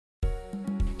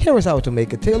Here is how to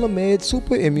make a TaylorMade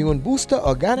Super Immune Booster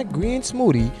Organic Green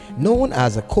Smoothie known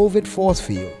as a COVID Force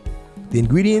Field. The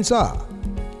ingredients are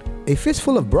a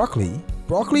fistful of broccoli.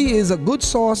 Broccoli is a good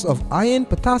source of iron,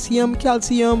 potassium,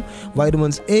 calcium,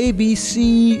 vitamins A, B,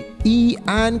 C, E,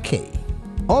 and K.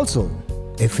 Also,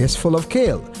 a fistful of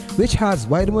kale, which has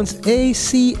vitamins A,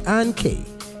 C, and K.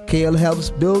 Kale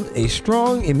helps build a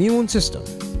strong immune system.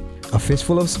 A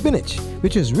fistful of spinach,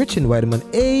 which is rich in vitamin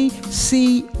A,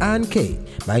 C, and K,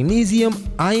 magnesium,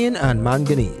 iron, and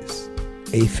manganese.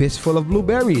 A fistful of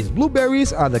blueberries.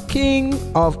 Blueberries are the king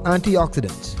of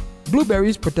antioxidants.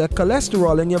 Blueberries protect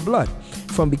cholesterol in your blood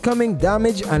from becoming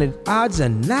damaged, and it adds a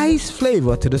nice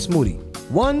flavor to the smoothie.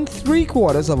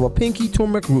 1/3 of a pinky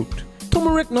turmeric root.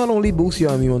 Turmeric not only boosts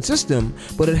your immune system,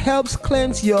 but it helps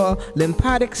cleanse your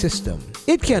lymphatic system.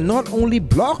 It can not only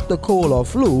block the cold or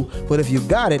flu, but if you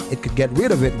got it, it could get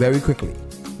rid of it very quickly.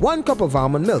 1 cup of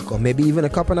almond milk, or maybe even a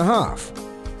cup and a half.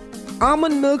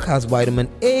 Almond milk has vitamin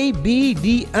A, B,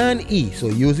 D, and E, so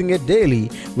using it daily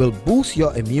will boost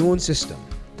your immune system.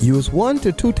 Use 1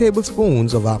 to 2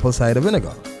 tablespoons of apple cider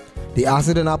vinegar. The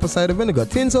acid in apple cider vinegar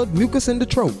thins out mucus in the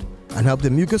throat and help the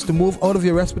mucus to move out of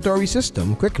your respiratory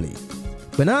system quickly.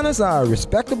 Bananas are a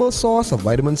respectable source of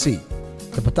vitamin C.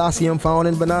 The potassium found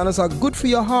in bananas are good for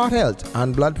your heart health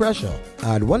and blood pressure.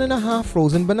 Add 1½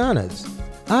 frozen bananas.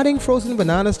 Adding frozen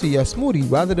bananas to your smoothie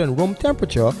rather than room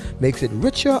temperature makes it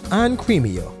richer and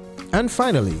creamier. And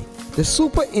finally, the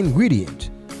super ingredient,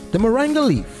 the moringa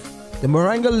leaf. The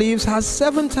moringa leaves has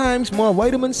 7 times more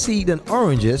vitamin C than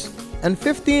oranges and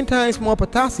 15 times more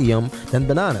potassium than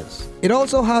bananas. It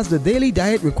also has the daily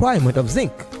diet requirement of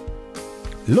zinc.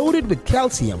 Loaded with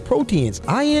calcium, proteins,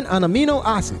 iron, and amino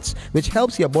acids, which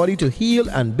helps your body to heal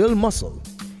and build muscle.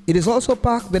 It is also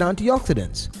packed with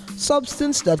antioxidants,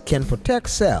 substance that can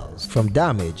protect cells from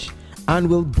damage and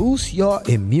will boost your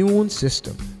immune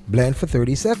system. Blend for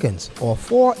 30 seconds or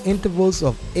 4 intervals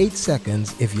of 8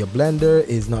 seconds if your blender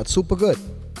is not super good.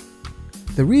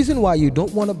 The reason why you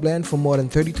don't want to blend for more than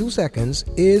 32 seconds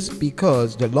is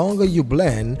because the longer you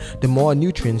blend, the more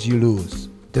nutrients you lose.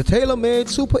 The TaylorMade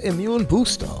Super Immune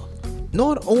Booster,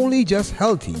 not only just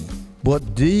healthy,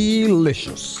 but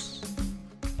delicious.